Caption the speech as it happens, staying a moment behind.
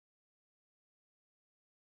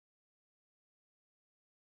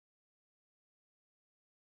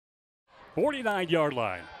49-yard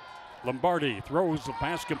line. Lombardi throws the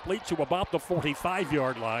pass complete to about the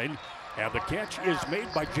 45-yard line. And the catch is made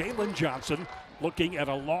by Jalen Johnson, looking at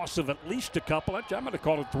a loss of at least a couple. I'm going to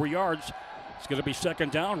call it 3 yards. It's going to be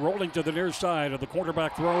second down, rolling to the near side of the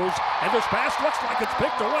quarterback throws. And this pass looks like it's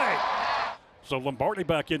picked away. So Lombardi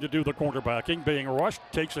back in to do the quarterbacking, being rushed,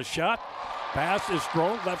 takes a shot. Pass is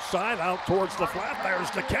thrown left side out towards the flat.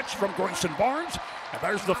 There's the catch from Grayson Barnes. And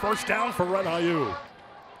there's the first down for NIU.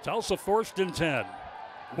 Tulsa 1st and 10.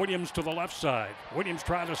 Williams to the left side. Williams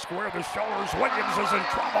trying to square the shoulders. Williams is in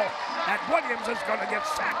trouble. And Williams is going to get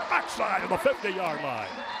sacked backside of the 50-yard line.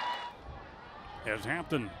 As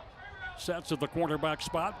Hampton sets at the quarterback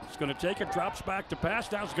spot. He's going to take it, drops back to pass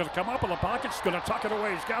down. He's going to come up in the pocket. He's going to tuck it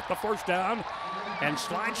away. He's got the first down and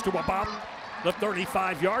slides to about the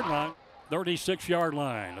 35-yard line. 36-yard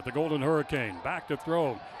line at the Golden Hurricane. Back to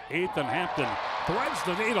throw. Ethan Hampton threads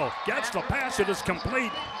the needle, gets the pass. It is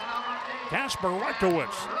complete. Casper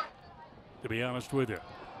Reichowitz, to be honest with you.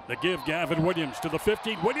 The give, Gavin Williams to the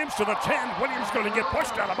 15, Williams to the 10. Williams going to get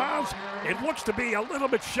pushed out of bounds. It looks to be a little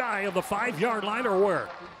bit shy of the 5-yard line or where.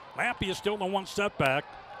 Lampy is still in the one setback.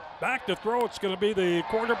 Back to throw, it's going to be the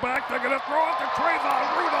quarterback. They're going to throw it to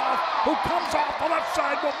Trayvon Rudolph, who comes off the left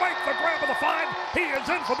side, will make the grab of the 5. He is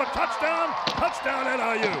in for the touchdown. Touchdown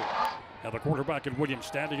NIU. Now the quarterback and Williams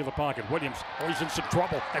standing in the pocket. Williams, he's in some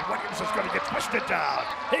trouble, and Williams is going to get twisted down.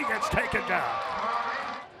 He gets taken down.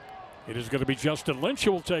 It is going to be Justin Lynch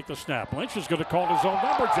who will take the snap. Lynch is going to call his own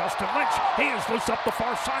number. Justin Lynch, he is loose up the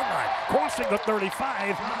far sideline, crossing the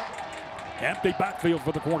 35. Empty backfield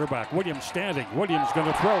for the quarterback. Williams standing. Williams going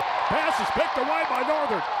to throw. Pass is picked away by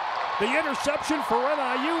Northern. The interception for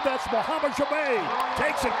NIU, that's Mohamed Jamay.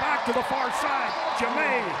 Takes it back to the far side.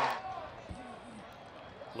 Jamay.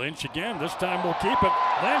 Lynch again, this time will keep it.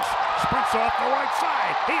 Lynch sprints off the right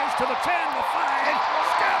side. He is to the 10, the 5,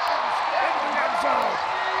 scampers into the end zone.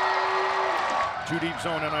 2 deep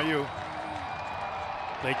zone NIU.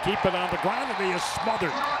 They keep it on the ground and he is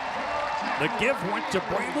smothered. The give went to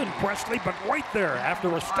Braylon Presley, but right there,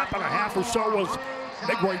 after a step and a half or so, was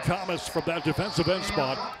Big Ray Thomas from that defensive end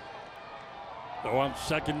spot. So on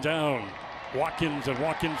second down, Watkins, he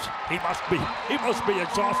must be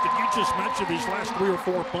exhausted. You just mentioned these last 3 or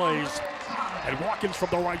 4 plays. And Watkins from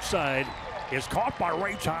the right side is caught by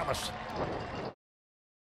Ray Thomas.